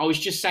 that's fine. I was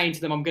just saying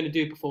to them, I'm going to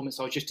do a performance.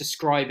 I was just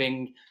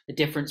describing the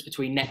difference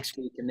between next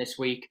week and this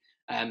week.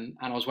 And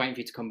I was waiting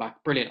for you to come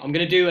back. Brilliant. I'm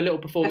going to do a little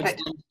performance.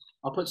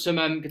 I'll put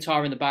some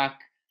guitar in the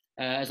back.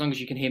 As long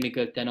as you can hear me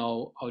good, then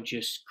I'll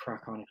just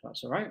crack on if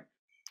that's all right.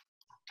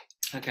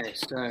 Okay,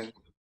 so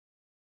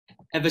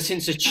ever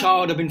since a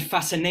child, I've been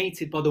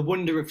fascinated by the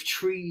wonder of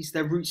trees,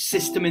 their root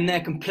system and their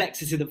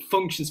complexity that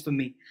functions for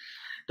me.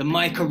 The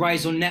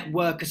mycorrhizal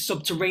network, a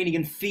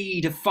subterranean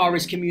feed, a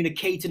forest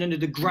communicating under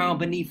the ground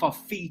beneath our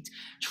feet,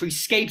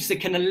 treescapes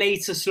that can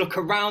elate us. Look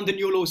around and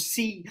you'll all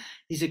see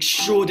these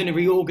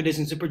extraordinary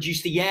organisms that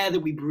produce the air that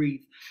we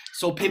breathe,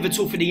 so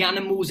pivotal for the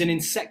animals and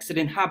insects that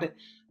inhabit.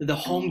 They're the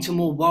home to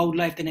more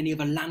wildlife than any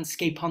other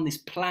landscape on this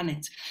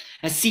planet.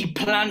 A seed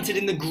planted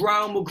in the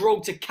ground will grow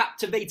to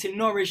captivate and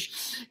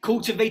nourish,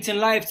 cultivating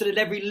life so that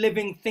every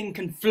living thing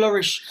can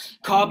flourish.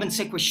 Carbon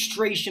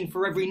sequestration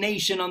for every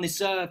nation on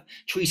this earth.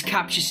 Trees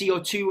capture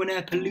CO2 and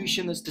air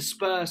pollution that's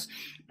dispersed.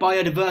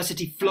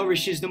 Biodiversity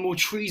flourishes, the more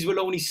trees will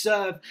only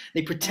serve.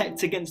 They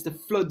protect against the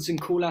floods and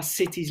call our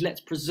cities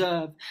let's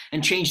preserve,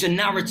 and change the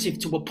narrative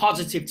to a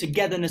positive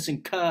togetherness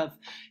and curve.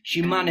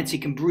 Humanity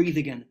can breathe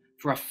again,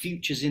 for our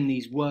future's in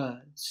these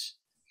words.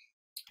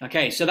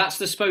 Okay, so that's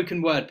the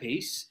spoken word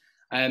piece.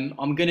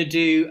 I'm going to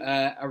do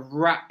a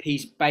rap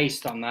piece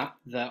based on that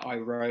I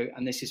wrote,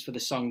 and this is for the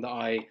song that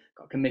I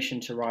got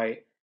commissioned to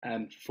write,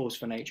 Force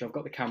for Nature. I've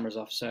got the cameras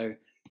off, so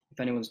if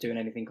anyone's doing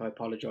anything, I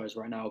apologise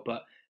right now.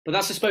 But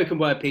that's a spoken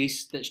word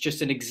piece that's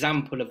just an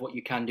example of what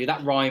you can do.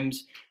 That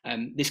rhymes.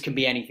 This can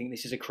be anything.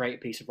 This is a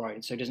creative piece of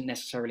writing, so it doesn't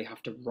necessarily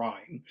have to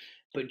rhyme.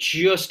 But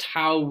just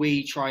how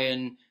we try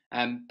and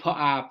put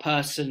our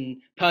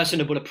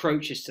personable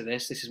approaches to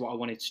this is what I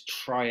wanted to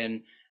try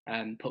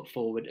and put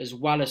forward, as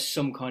well as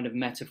some kind of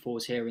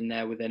metaphors here and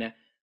there within it,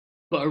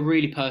 but a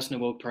really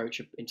personal approach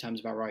in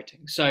terms of our writing.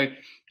 So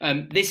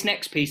this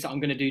next piece that I'm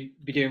going to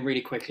be doing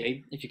really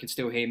quickly, if you can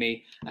still hear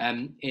me,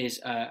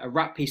 is a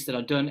rap piece that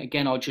I've done.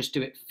 Again, I'll just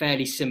do it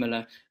fairly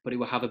similar, but it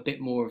will have a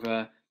bit more of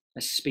a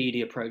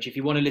speedy approach. If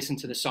you want to listen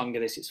to the song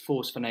of this, it's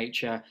Force for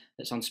Nature,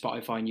 that's on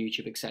Spotify and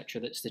YouTube,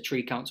 etc. That's the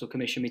Tree Council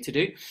commissioned me to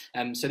do.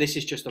 So this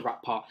is just the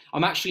rap part.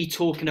 I'm actually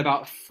talking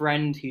about a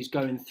friend who's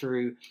going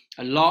through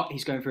a lot.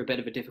 He's going through a bit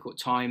of a difficult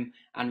time,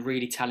 and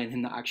really telling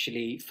him that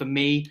actually, for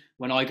me,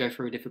 when I go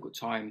through a difficult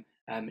time,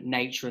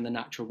 nature and the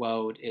natural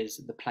world is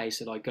the place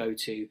that I go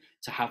to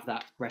have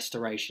that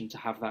restoration, to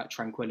have that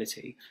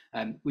tranquility,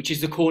 which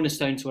is the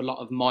cornerstone to a lot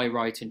of my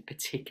writing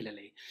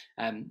particularly.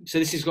 So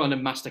this is got a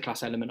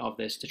masterclass element of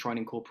this, to try and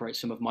incorporate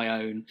some of my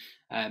own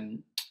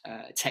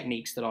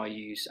techniques that I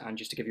use, and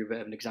just to give you a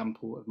bit of an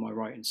example of my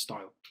writing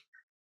style.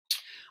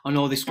 I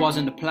know this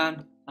wasn't the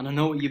plan, and I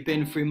know what you've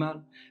been through,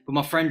 man. But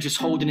my friend, just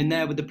holding in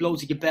there with the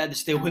blows of your bed that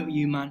still hit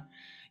you, man.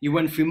 You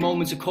went through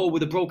moments of cold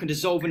with a broken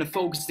dissolve, and the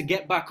focus to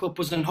get back up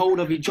was on hold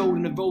of your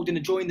jolting and rolled, and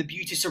enjoying the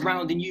beauty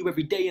surrounding you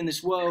every day in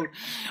this world.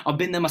 I've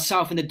been there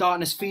myself in the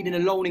darkness, feeling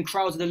alone in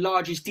crowds of the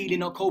largest, dealing,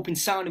 not coping,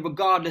 sounding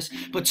regardless.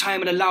 But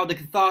time had allowed the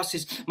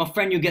catharsis. My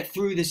friend, you'll get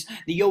through this.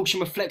 The ocean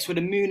reflects where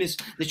the moon is.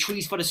 The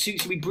trees for the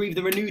suits we breathe,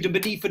 the renewed, and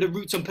beneath for the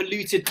roots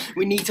unpolluted.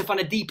 We need to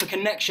find a deeper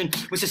connection.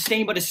 We're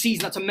sustained by the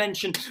seas, not to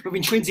mention. We're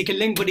intrinsic and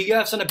linked, but the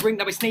earth's on the brink.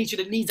 Now it's nature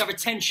that needs our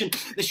attention.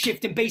 The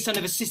shifting baseline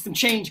of a system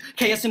change.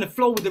 Chaos in the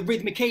flow with the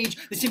rhythmic age.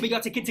 The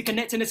symbiotic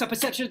interconnectedness, our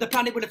perception of the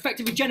planet will affect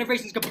every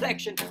generation's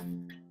complexion.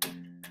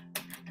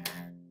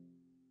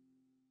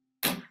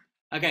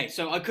 Okay,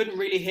 so I couldn't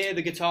really hear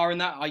the guitar in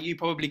that. You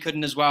probably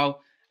couldn't as well.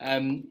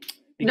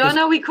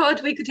 No, we could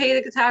hear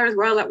the guitar as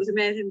well. That was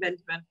amazing,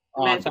 Benjamin.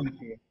 Amazing.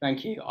 Oh,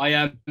 thank you.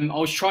 I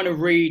was trying to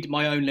read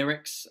my own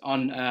lyrics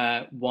on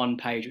one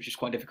page, which is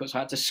quite difficult, so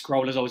I had to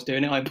scroll as I was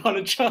doing it. I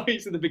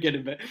apologise at the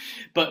beginning of it,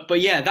 but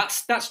yeah,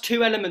 that's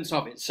two elements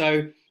of it.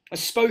 So a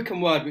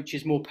spoken word, which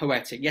is more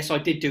poetic. Yes, I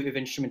did do it with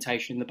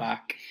instrumentation in the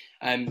back,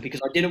 because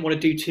I didn't want to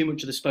do too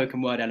much of the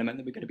spoken word element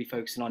that we're going to be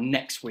focusing on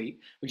next week,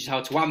 which is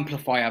how to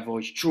amplify our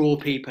voice, draw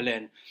people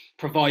in,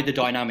 provide the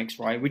dynamics,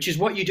 right? Which is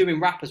what you do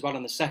in rap as well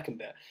on the second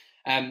bit.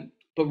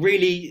 But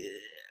really,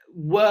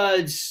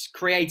 words,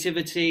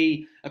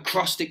 creativity,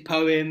 acrostic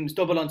poems,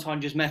 double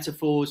entendres,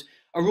 metaphors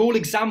are all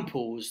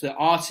examples that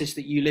artists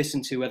that you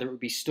listen to, whether it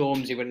be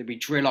Stormzy, whether it be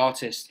drill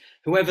artists,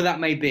 whoever that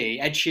may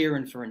be, Ed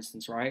Sheeran, for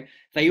instance, right?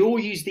 They all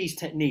use these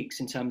techniques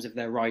in terms of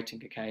their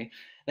writing, okay?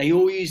 They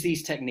all use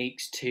these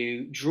techniques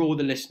to draw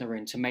the listener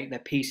in, to make their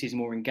pieces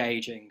more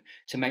engaging,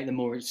 to make them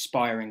more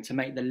inspiring, to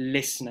make the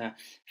listener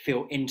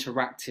feel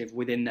interactive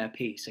within their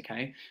piece,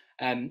 okay?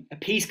 A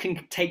piece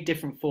can take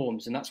different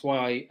forms, and that's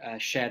why I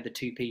shared the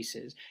two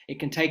pieces. It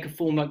can take a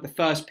form like the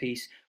first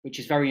piece, which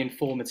is very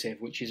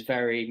informative, which is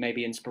very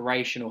maybe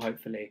inspirational,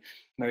 hopefully,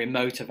 very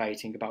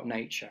motivating about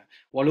nature,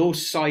 while also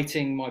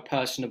citing my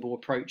personable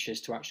approaches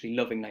to actually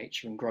loving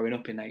nature and growing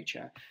up in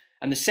nature.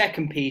 And the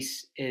second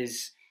piece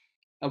is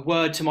a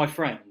word to my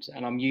friend,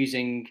 and I'm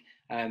using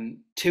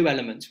two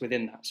elements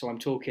within that. So I'm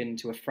talking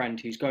to a friend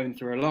who's going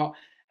through a lot,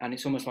 and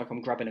it's almost like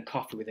I'm grabbing a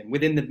coffee with him.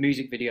 Within the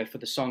music video for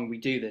the song, we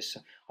do this.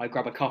 I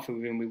grab a coffee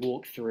with him, we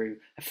walk through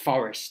a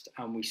forest,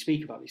 and we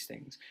speak about these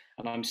things.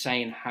 And I'm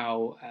saying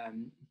how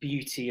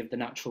beauty of the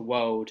natural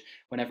world,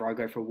 whenever I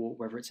go for a walk,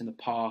 whether it's in the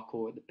park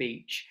or at the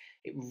beach,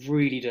 it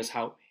really does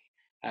help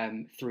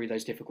me through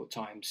those difficult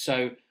times.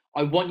 So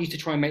I want you to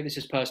try and make this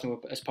as personal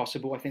as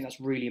possible. I think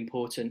that's really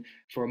important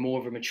for a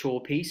more of a mature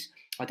piece.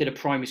 I did a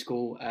primary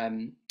school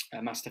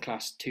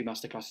masterclass, 2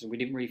 masterclasses, and we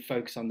didn't really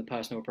focus on the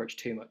personal approach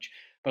too much.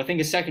 But I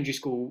think as secondary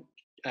school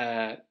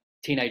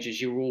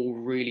teenagers, you're all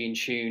really in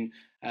tune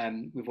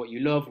with what you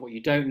love, what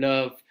you don't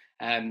love,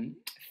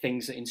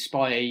 things that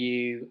inspire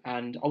you.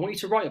 And I want you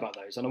to write about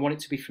those, and I want it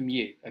to be from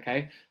you,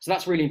 okay? So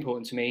that's really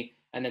important to me.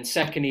 And then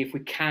secondly, if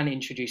we can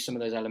introduce some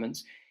of those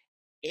elements,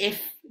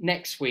 if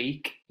next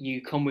week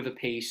you come with a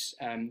piece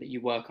that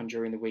you work on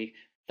during the week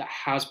that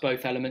has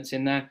both elements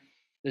in there,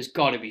 there's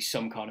got to be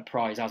some kind of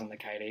prize, hasn't there,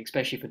 Kaylee?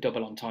 Especially for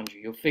double entendre.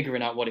 You're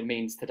figuring out what it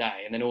means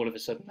today, and then all of a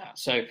sudden that.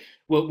 So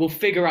we'll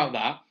figure out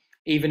that,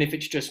 even if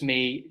it's just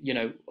me, you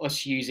know,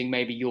 us using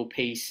maybe your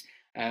piece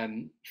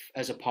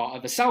as a part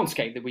of a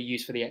soundscape that we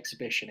use for the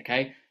exhibition,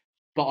 okay?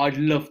 But I'd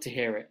love to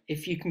hear it.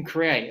 If you can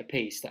create a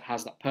piece that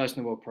has that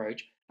personal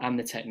approach and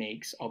the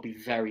techniques, I'll be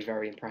very,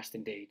 very impressed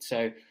indeed.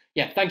 So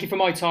yeah, thank you for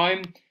my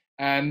time.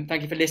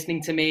 Thank you for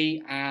listening to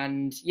me,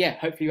 and yeah,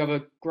 hopefully you have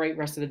a great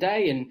rest of the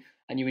day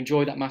and you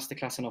enjoy that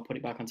masterclass, and I'll put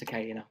it back onto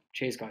Katie now.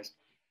 Cheers, guys.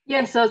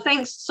 Yeah, so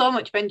thanks so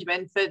much,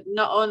 Benjamin, for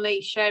not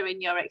only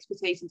sharing your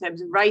expertise in terms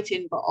of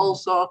writing, but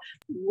also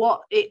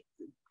what it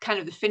kind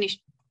of the finished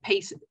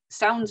piece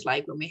sounds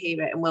like when we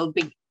hear it, and we'll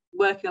be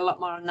working a lot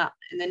more on that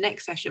in the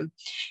next session.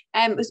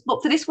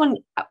 But for this one,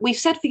 we've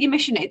said for your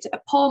mission, it's a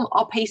poem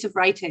or piece of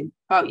writing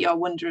about your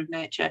wonder of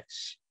nature.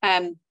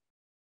 And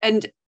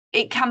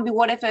it can be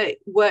whatever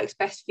works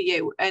best for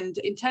you. And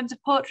in terms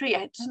of poetry,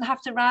 it doesn't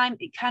have to rhyme,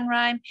 it can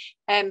rhyme.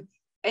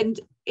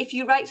 And if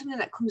you write something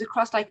that comes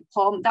across like a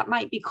poem, that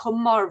might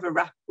become more of a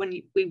rap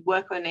when we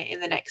work on it in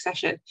the next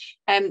session.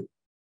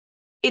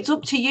 It's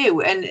up to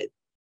you. And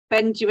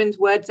Benjamin's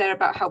words there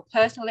about how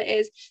personal it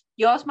is.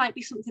 Yours might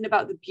be something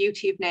about the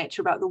beauty of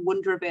nature, about the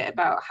wonder of it,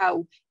 about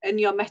how, and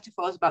your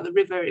metaphors about the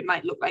river, it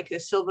might look like a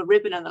silver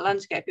ribbon on the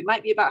landscape. It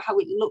might be about how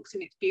it looks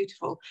and it's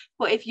beautiful.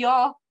 But if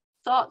your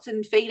thoughts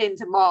and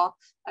feelings are more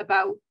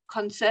about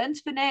concerns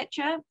for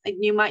nature, and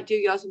you might do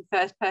yours in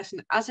first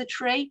person as a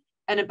tree,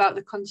 and about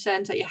the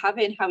concerns that you're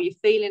having, how you're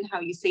feeling, how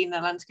you're seeing the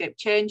landscape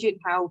changing,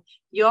 how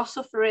you're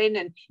suffering,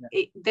 and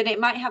then it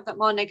might have that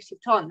more negative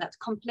tone. That's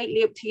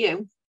completely up to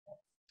you.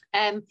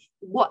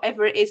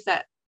 Whatever it is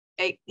that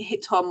it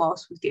hits home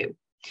most with you.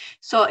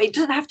 So it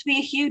doesn't have to be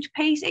a huge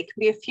piece. It can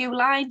be a few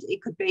lines.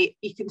 It could be,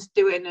 you can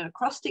do it in an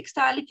acrostic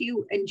style if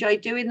you enjoy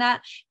doing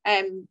that.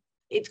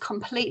 It's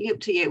completely up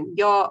to you,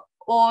 your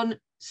own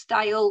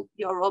style,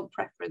 your own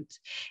preference.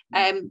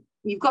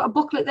 You've got a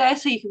booklet there,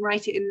 so you can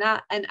write it in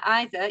that, and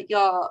either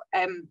your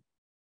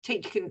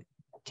teacher can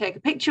take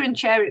a picture and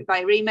share it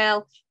via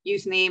email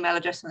using the email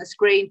address on the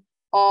screen,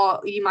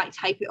 or you might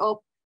type it up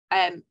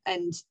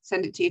and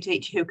send it to your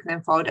teacher, who can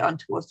then forward it on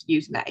to us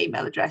using that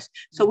email address.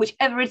 So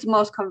whichever is the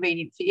most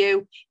convenient for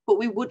you, but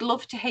we would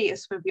love to hear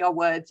some of your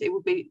words. It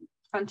would be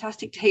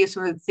fantastic to hear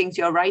some of the things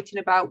you're writing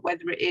about,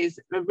 whether it is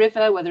a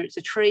river, whether it's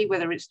a tree,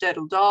 whether it's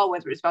Durdle Door,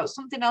 whether it's about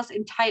something else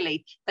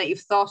entirely that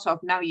you've thought of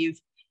now you've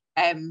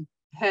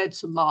heard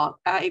some more.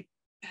 I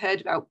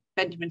heard about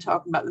Benjamin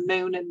talking about the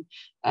moon,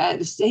 and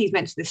he's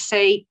mentioned the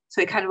sea,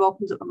 so it kind of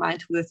opens up my mind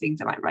to other things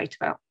I might write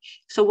about.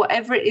 So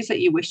whatever it is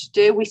that you wish to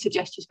do, we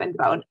suggest you spend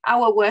about an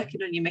hour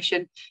working on your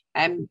mission,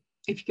 if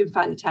you can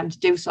find the time to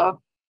do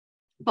so.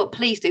 But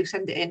please do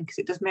send it in, because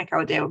it does make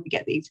our day when we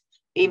get these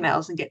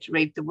emails and get to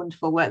read the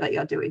wonderful work that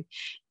you're doing.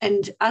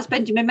 And as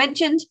Benjamin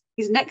mentioned,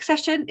 his next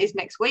session is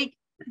next week,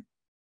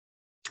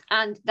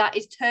 and that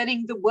is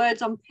turning the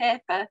words on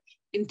paper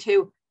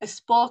into a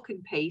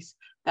spoken piece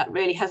that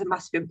really has a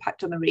massive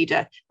impact on the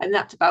reader. And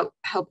that's about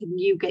helping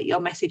you get your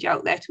message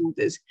out there to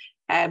others,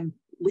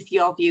 with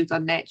your views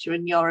on nature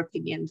and your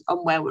opinions on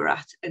where we're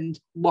at and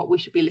what we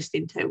should be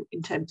listening to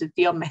in terms of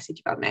your message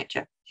about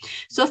nature.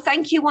 So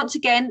thank you once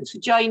again for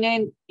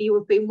joining. You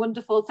have been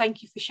wonderful.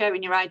 Thank you for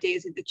sharing your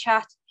ideas in the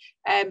chat.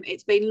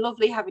 It's been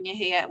lovely having you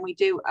here, and we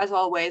do, as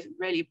always,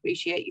 really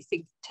appreciate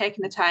you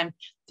taking the time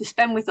to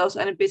spend with us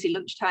on a busy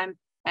lunchtime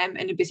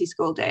and a busy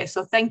school day.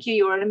 So thank you.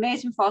 You're an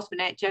amazing force for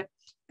nature.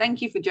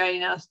 Thank you for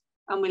joining us,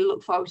 and we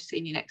look forward to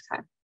seeing you next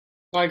time.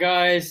 Bye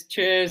guys,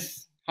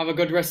 cheers, have a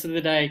good rest of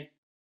the day.